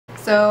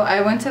So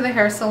I went to the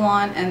hair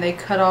salon and they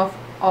cut off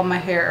all my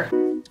hair.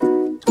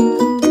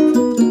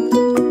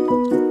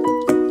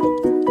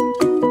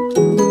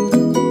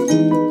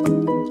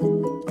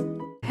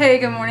 Hey,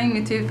 good morning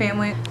YouTube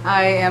family.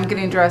 I am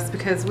getting dressed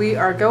because we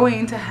are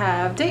going to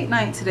have date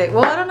night today.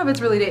 Well, I don't know if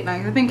it's really date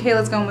night. I think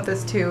Kayla's going with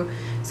us too.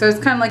 So it's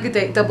kind of like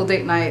a double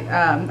date night.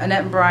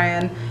 Annette and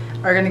Brian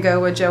are gonna go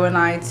with Joe and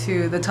I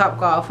to the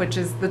Topgolf, which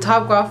is, the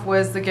Topgolf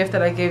was the gift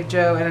that I gave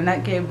Joe and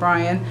Annette gave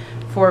Brian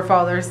for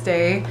Father's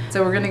Day.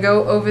 So we're gonna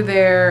go over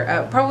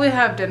there, probably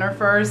have dinner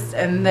first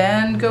and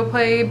then go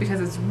play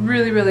because it's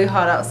really, really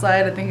hot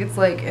outside. I think it's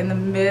like in the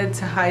mid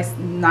to high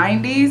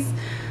 90s.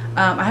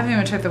 I haven't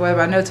even checked the weather,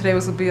 but I know today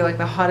will be like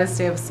the hottest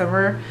day of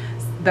summer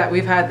that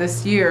we've had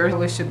this year.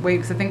 We should wait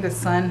because I think the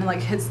sun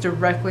like hits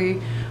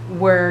directly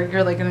where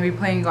you're like going to be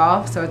playing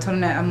golf. So I told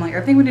Annette, I'm like,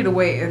 I think we need to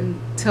wait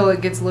until it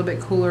gets a little bit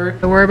cooler.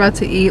 So we're about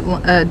to eat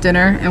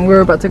dinner and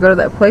we're about to go to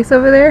that place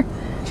over there.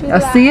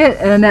 I'll see it,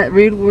 and Annette,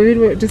 read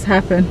what just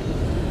happened.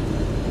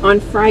 On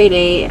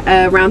Friday,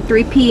 around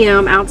 3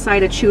 p.m.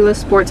 outside a Chula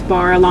Sports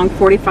Bar along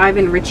 45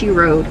 and Ritchie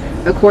Road.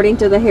 According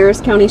to the Harris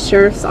County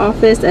Sheriff's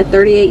Office, a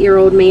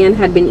 38-year-old man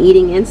had been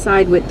eating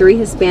inside with 3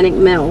 Hispanic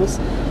males.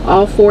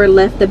 All 4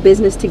 left the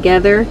business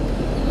together,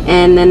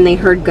 and then they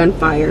heard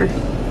gunfire,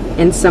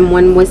 and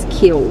someone was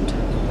killed.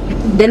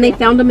 Then they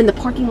found him in the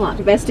parking lot. To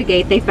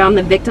investigate, they found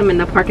the victim in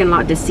the parking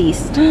lot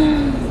deceased.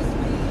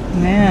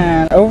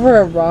 Man, over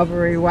a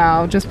robbery.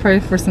 Wow, just pray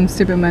for some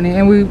stupid money.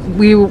 And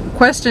we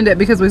questioned it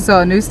because we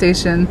saw a news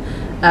station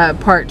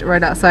parked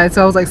right outside,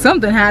 so I was like,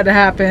 something had to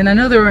happen. I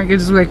know they weren't gonna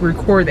just like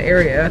record the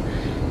area,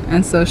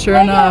 and so sure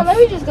enough, let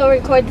me just go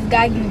record this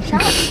guy getting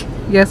shot.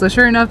 Yeah, so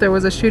sure enough there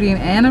was a shooting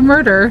and a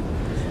murder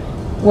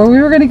where we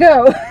were gonna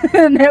go.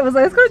 And it was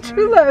like, let's go to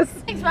Chula's.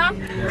 Thanks, Mom.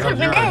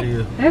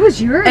 That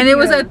was yours. And it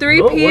was at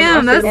 3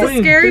 p.m. That's the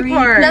scary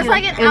part. That's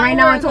like an hour. And right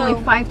now it's only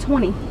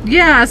 5:20.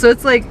 Yeah, so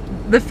it's like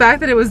the fact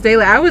that it was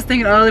daylight. I was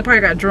thinking, oh, they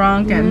probably got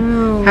drunk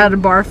and had a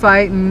bar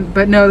fight,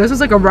 but no, this was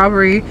like a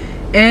robbery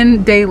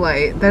in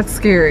daylight. That's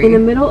scary. In the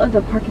middle of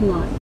the parking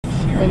lot.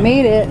 We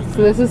made it.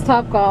 So this is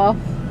Topgolf,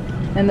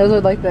 and those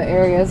are like the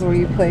areas where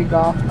you play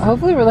golf.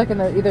 Hopefully we're like in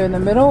the, either in the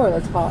middle or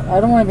the top. I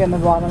don't want to be on the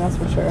bottom, that's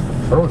for sure.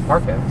 Where was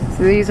park at?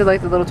 So these are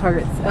like the little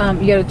targets.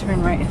 You gotta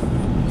turn right.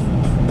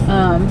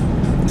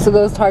 So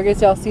those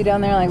targets y'all see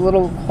down there, like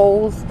little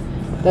holes,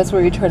 that's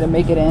where you try to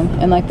make it in.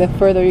 And like the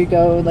further you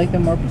go, like the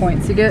more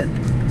points you get.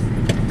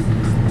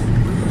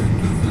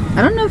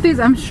 I don't know if these,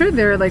 I'm sure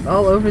they're like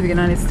all over the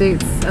United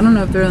States. I don't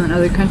know if they're in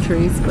other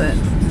countries, but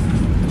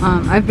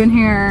I've been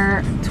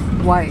here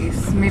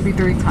twice, maybe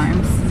 3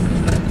 times.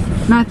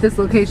 Not this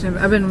location,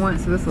 but I've been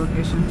once to this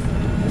location.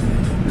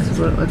 This is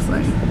what it looks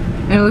like.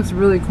 And it looks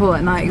really cool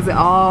at night because it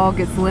all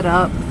gets lit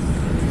up.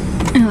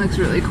 And it looks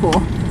really cool.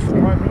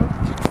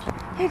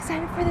 You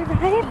excited for the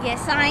ride?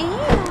 Yes, I am.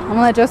 I'm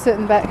gonna let Joe sit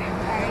in the back.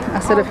 I'll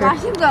sit up here.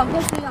 Gosh, you go.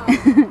 Piss me off. I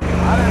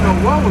didn't know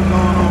what was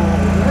going on over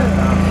there.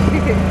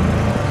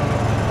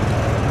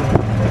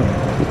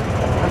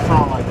 That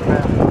sounds like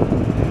that.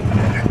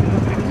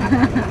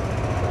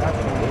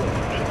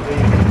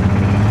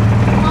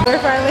 We're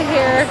finally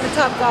here for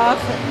Topgolf,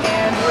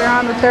 and we're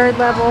on the 3rd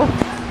level,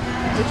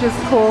 which is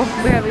cool.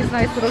 We have these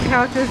nice little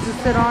couches to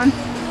sit on,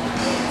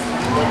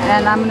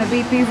 and I'm gonna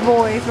beat these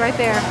boys right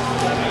there.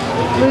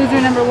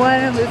 Loser number 1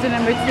 and loser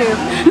number 2.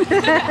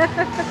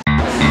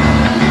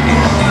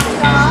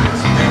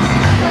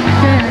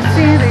 Can't even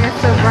see anything,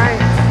 it's so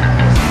bright.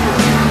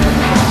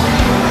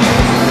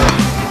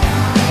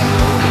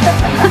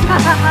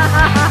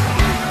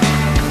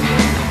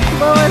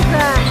 What was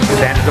that?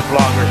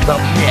 SANDRAVLOGGER,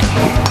 something. Yeah.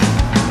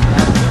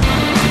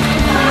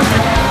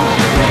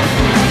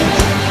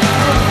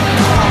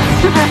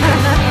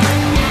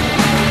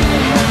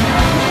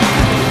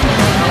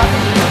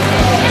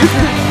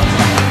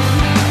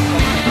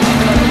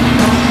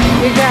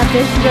 You got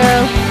this,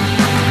 Joe.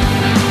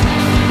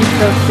 He's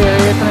so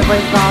serious when he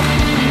plays golf.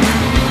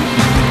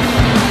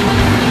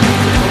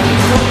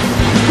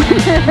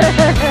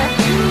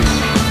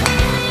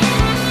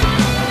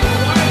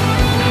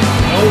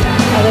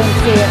 I didn't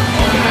see it.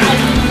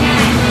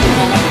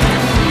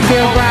 See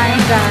what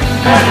Brian's got.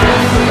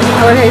 I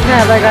would hate to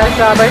have that guy's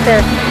job right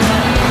there.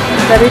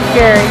 That'd be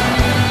scary.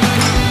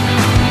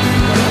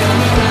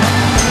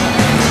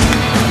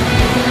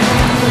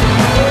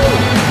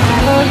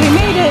 Oh, he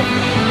made it.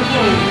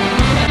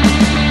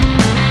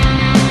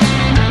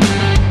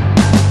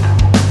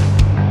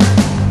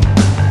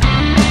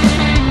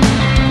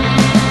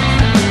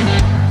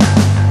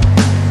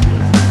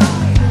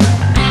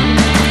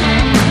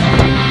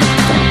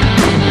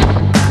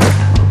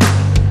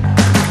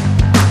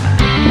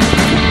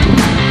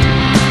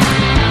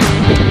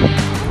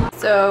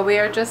 So we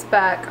are just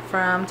back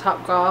from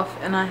Topgolf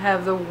and I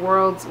have the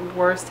world's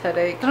worst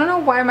headache. I don't know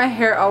why my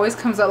hair always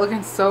comes out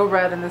looking so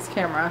red in this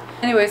camera.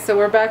 Anyway, so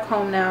we're back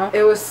home now.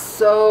 It was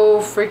so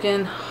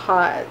freaking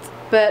hot.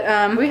 But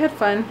we had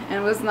fun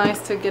and it was nice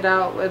to get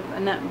out with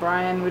Annette and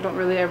Brian. We don't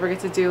really ever get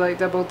to do like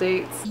double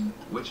dates.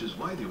 Which is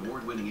why the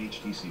award-winning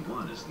HTC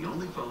One is the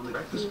only phone that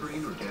wreck the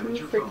screen or damage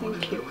your phone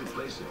and you'll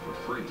replace it for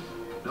free.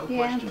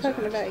 Yeah, I'm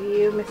talking about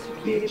you,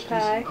 Mr. Cutie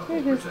Pie.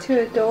 You're just too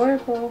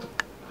adorable.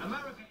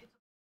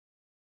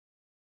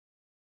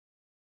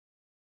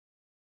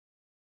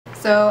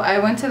 So I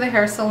went to the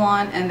hair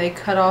salon and they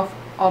cut off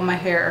all my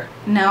hair.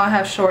 Now I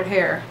have short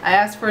hair. I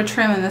asked for a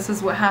trim and this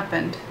is what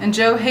happened. And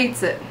Joe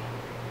hates it.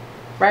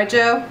 Right,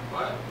 Joe?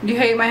 What? You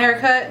hate my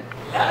haircut?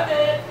 Love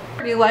it.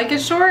 Do you like it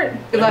short?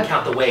 Let me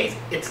count the ways.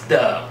 It's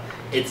dub.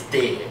 It's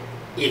dead.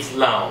 It's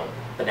long.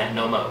 But not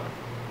no more.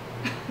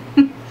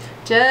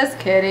 Just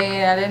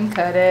kidding, I didn't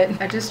cut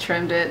it. I just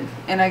trimmed it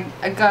and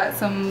I got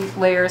some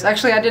layers.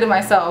 Actually, I did it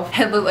myself.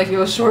 It looked like it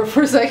was short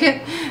for a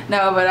second.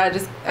 No, but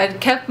I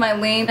kept my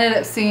length. I ended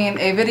up seeing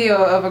a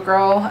video of a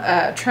girl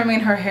trimming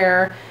her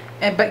hair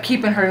but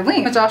keeping her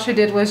length. Which all she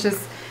did was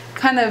just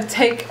kind of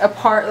take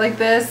apart like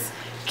this,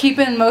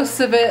 keeping most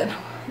of it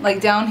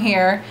like down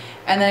here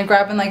and then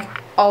grabbing like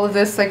all of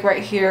this like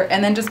right here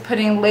and then just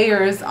putting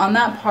layers on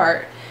that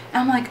part. And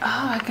I'm like,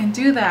 oh, I can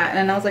do that.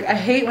 And I was like, I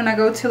hate when I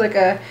go to like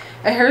a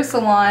hair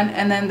salon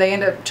and then they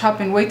end up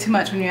chopping way too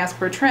much when you ask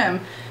for a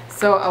trim.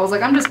 So I was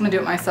like, I'm just gonna do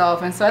it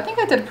myself. And so I think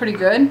I did pretty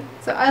good.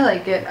 So I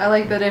like it. I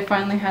like that it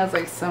finally has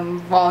like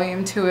some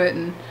volume to it.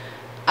 And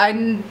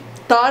I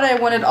thought I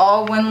wanted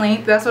all one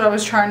length. That's what I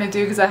was trying to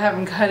do because I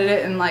haven't cut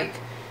it in like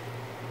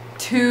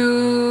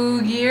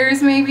 2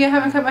 years maybe. I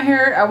haven't cut my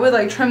hair. I would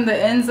like trim the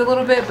ends a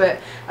little bit,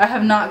 but I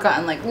have not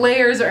gotten like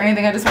layers or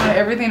anything. I just wanted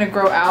everything to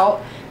grow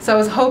out. So I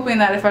was hoping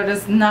that if I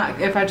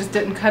just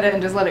didn't cut it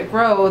and just let it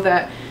grow,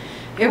 that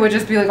it would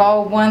just be like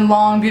all one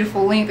long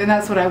beautiful length, and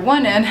that's what I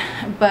wanted.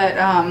 But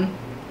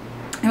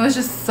it was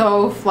just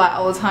so flat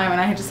all the time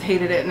and I just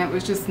hated it and it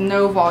was just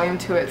no volume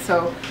to it.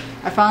 So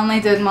I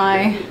finally did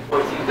my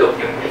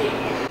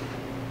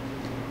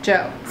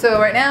Joe.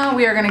 So right now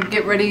we are gonna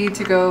get ready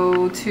to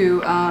go to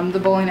the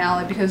bowling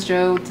alley because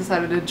Joe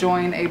decided to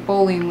join a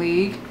bowling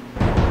league.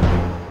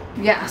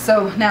 Yeah,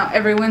 so now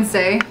every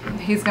Wednesday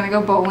he's gonna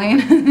go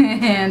bowling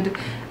and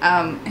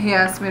he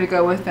asked me to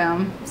go with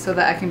them so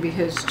that I can be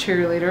his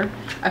cheerleader.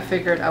 I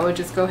figured I would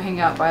just go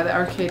hang out by the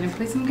arcade and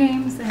play some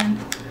games and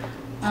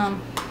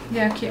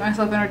yeah, keep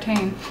myself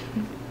entertained.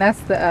 That's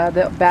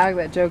the bag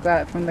that Joe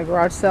got from the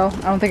garage sale.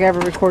 I don't think I ever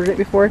recorded it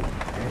before.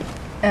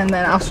 And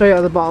then I'll show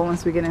you the ball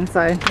once we get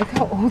inside. Look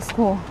how old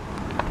school.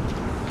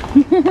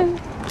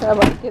 I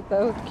like it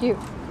though, it's cute.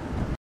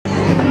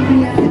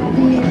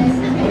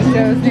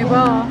 Joe's new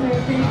ball.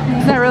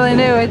 It's not really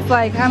new. It's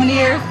like how many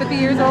years? 50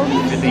 years old?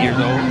 50 years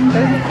old.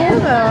 But it's cool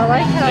though. I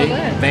like how it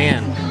looks.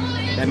 Van.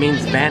 That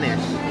means vanish.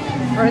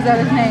 Or is that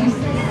his name?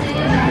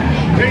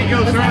 There you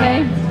go, What's sir. his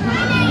name?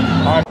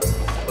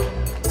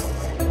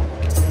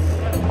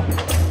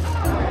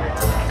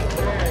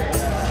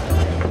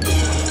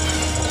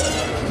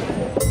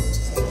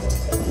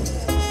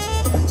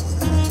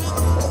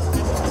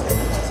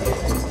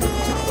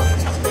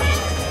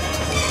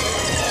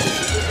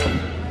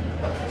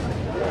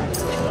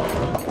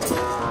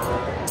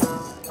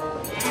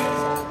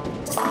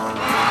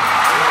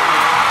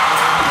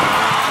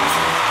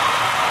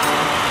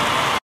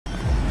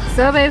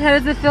 So babe, how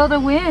does it feel to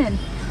win?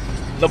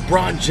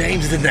 LeBron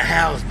James is in the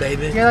house,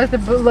 baby. You're like the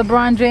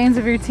LeBron James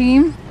of your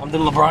team? I'm the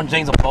LeBron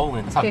James of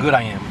bowling. That's how good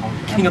I am.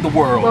 I'm king of the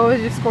world. What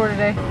was your score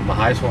today? My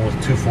highest one was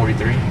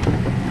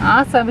 243.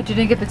 Awesome, but you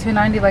didn't get the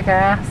 290 like I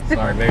asked.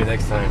 Sorry, maybe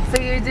next time.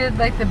 So you did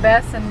like the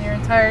best in your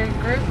entire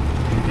group?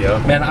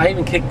 Yeah. Man, I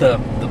even kicked the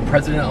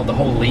president of the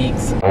whole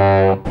league's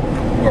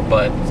or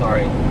butt.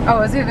 Sorry. Oh,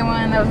 was he the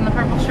one that was in the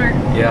purple shirt?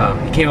 Yeah.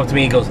 He came up to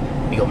me. He goes,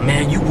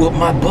 man, you whooped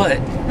my butt.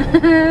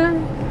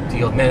 He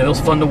goes, man, it was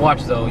fun to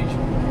watch though.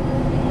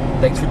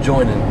 Thanks for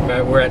joining.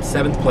 We're at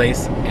 7th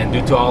place, and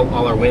due to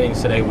all our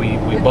winnings today,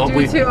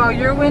 Due to all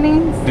your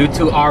winnings? Due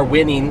to our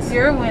winnings.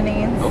 Your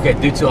winnings. Okay,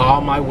 due to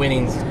all my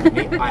winnings,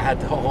 I had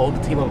to hold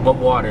the team above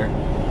water.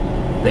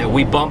 That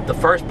we bumped the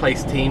 1st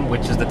place team,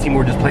 which is the team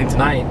we're just playing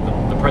tonight,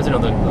 the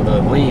president of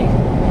the league.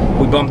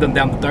 We bumped them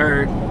down to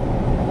 3rd,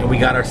 and we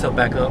got ourselves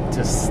back up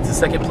to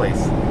 2nd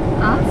place.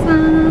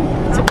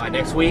 Awesome. So by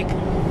next week,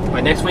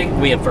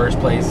 we in 1st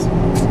place.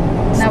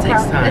 No It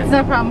takes time. It's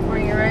no problem for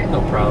you, right?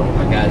 No problem.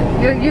 I got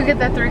it. You get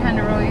that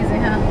 300 real easy,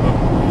 huh?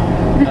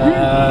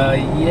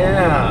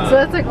 Yeah. So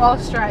that's like all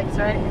strikes,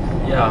 right?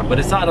 Yeah, but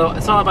it's not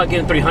about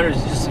getting 300.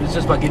 It's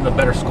just about getting a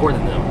better score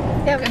than them.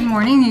 Yeah. Good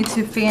morning,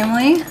 YouTube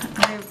family.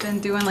 I've been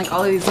doing like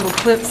all of these little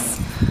clips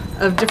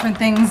of different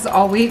things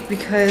all week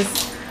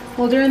because,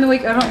 well, during the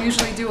week I don't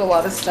usually do a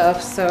lot of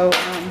stuff. So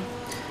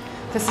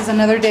this is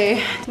another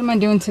day. What am I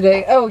doing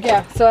today? Oh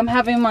yeah. So I'm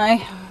having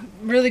my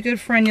really good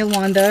friend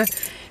Yolanda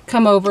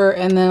come over,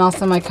 and then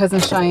also my cousin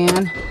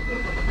Cheyenne.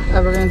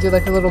 We're gonna do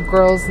like a little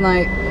girls'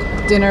 night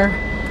dinner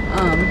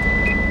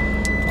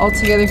all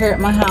together here at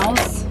my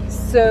house.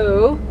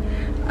 So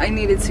I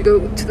needed to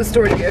go to the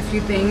store to get a few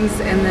things,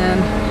 and then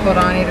hold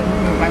on, I need to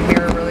move my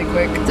mirror really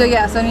quick. So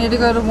yeah, so I needed to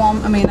go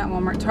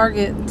to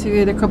Target to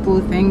get a couple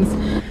of things.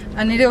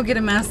 I need to go get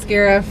a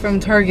mascara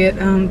from Target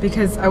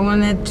because I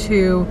wanted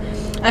to.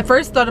 I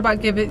first thought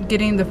about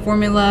getting the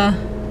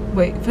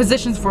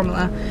Physicians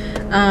Formula.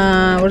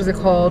 What is it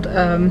called?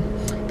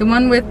 The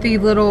one with the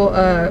little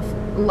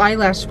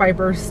eyelash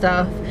fiber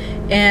stuff,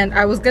 and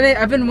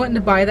I've been wanting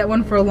to buy that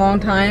one for a long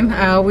time.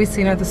 I always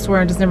seen it at the store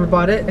and just never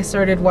bought it. I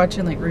started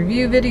watching like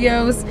review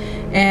videos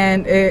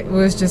and it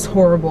was just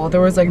horrible.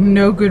 There was like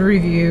no good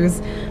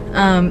reviews.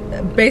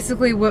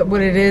 Basically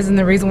what it is, and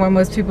the reason why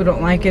most people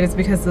don't like it, is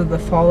because of the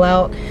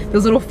fallout.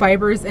 Those little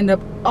fibers end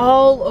up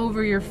all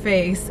over your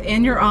face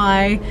and your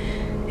eye.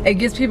 It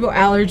gives people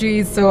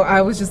allergies, so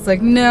I was just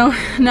like, no,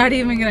 not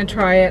even gonna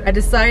try it. I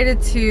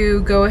decided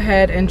to go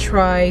ahead and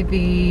try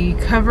the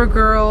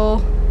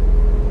CoverGirl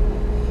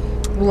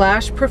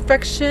Lash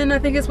Perfection, I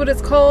think is what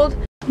it's called.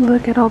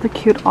 Look at all the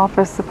cute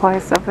office supply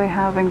stuff they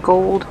have in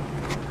gold.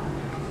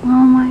 Oh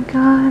my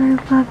god, I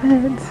love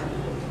it.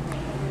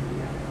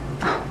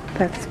 Oh,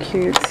 that's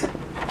cute.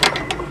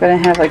 If I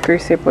didn't have like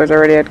grease staplers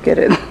already, I'd get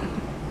it.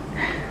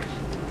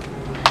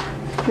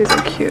 These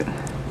are cute.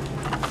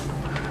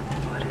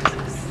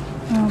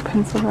 Oh,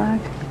 pencil bag.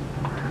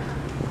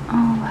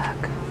 Oh,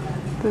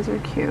 look. Those are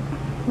cute.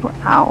 Little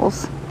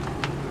owls.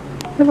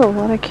 They have a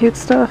lot of cute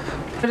stuff.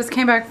 I just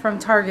came back from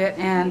Target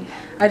and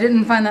I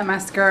didn't find that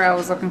mascara I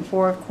was looking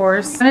for, of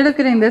course. I ended up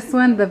getting this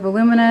one, the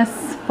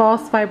Voluminous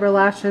False Fiber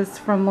Lashes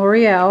from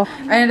L'Oreal.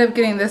 I ended up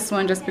getting this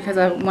one just because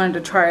I wanted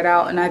to try it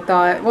out, and I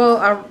thought, well,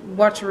 I'll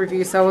watch a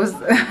review. So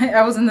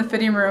I was in the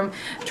fitting room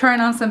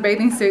trying on some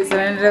bathing suits, and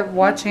I ended up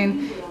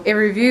watching a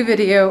review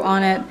video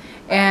on it,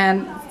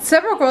 and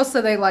several girls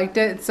said they liked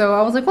it, so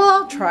I was like, well,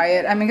 I'll try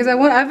it. I mean, because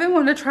I've been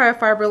wanting to try a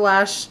fiber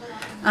lash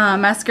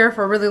mascara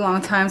for a really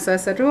long time, so I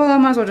said, well, I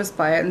might as well just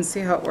buy it and see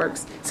how it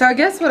works. So I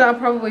guess what I'll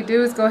probably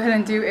do is go ahead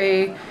and do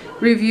a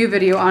review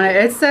video on it.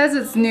 It says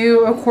it's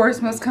new. Of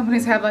course, most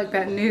companies have like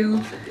that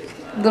new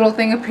little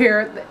thing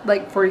appear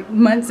like for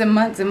months and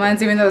months and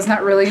months, even though it's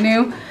not really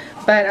new.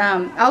 But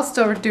I'll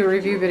still do a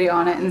review video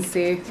on it and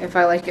see if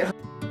I like it.